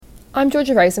I'm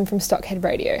Georgia Raisin from Stockhead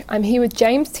Radio. I'm here with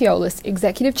James Tsiolis,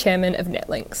 Executive Chairman of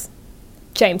Netlinkz.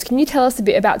 James, can you tell us a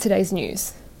bit about today's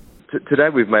news? Today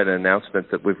we've made an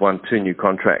announcement that we've won 2 new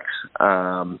contracts.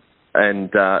 The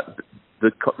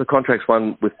contracts,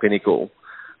 one with Pinnacle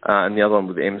and the other one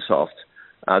with MSoft,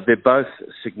 they're both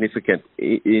significant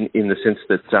in the sense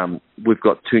that we've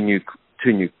got two new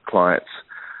clients.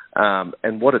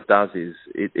 And what it does is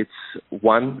it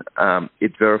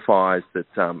verifies that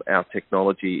our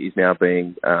technology is now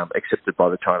being accepted by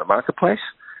the China marketplace.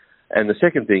 And the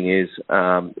second thing is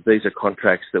these are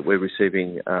contracts that we're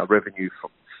receiving revenue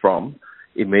from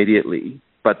immediately.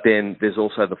 But then there's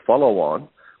also the follow-on,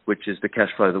 which is the cash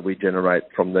flow that we generate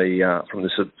from the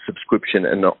subscription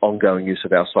and the ongoing use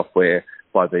of our software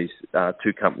by these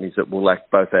 2 companies that will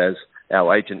act both as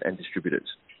our agent and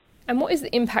distributors. And what is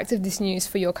the impact of this news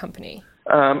for your company?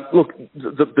 Look,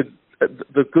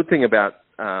 the good thing about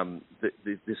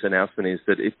this announcement is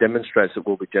that it demonstrates that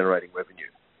we'll be generating revenue.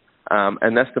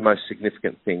 And that's the most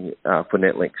significant thing for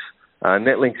Netlinkz.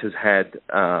 Netlinkz has had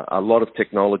a lot of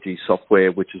technology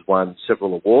software which has won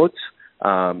several awards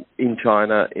in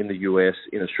China, in the US,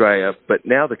 in Australia, but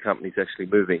now the company's actually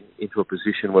moving into a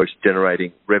position where it's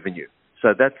generating revenue.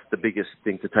 So that's the biggest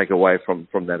thing to take away from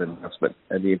that announcement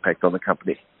and the impact on the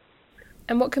company.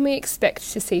 And what can we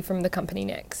expect to see from the company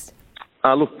next?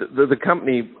 Look, the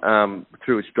company,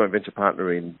 through its joint venture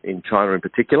partner in China in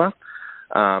particular,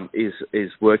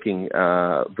 is working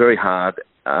very hard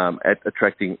at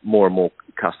attracting more and more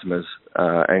customers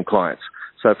and clients.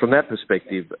 So from that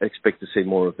perspective, expect to see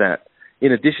more of that.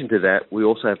 In addition to that, we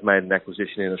also have made an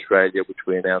acquisition in Australia, which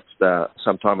we announced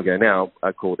some time ago now,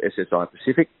 called SSI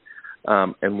Pacific,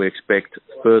 and we expect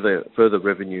further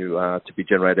revenue to be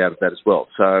generated out of that as well.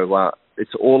 So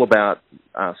it's all about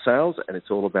sales and it's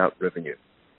all about revenue.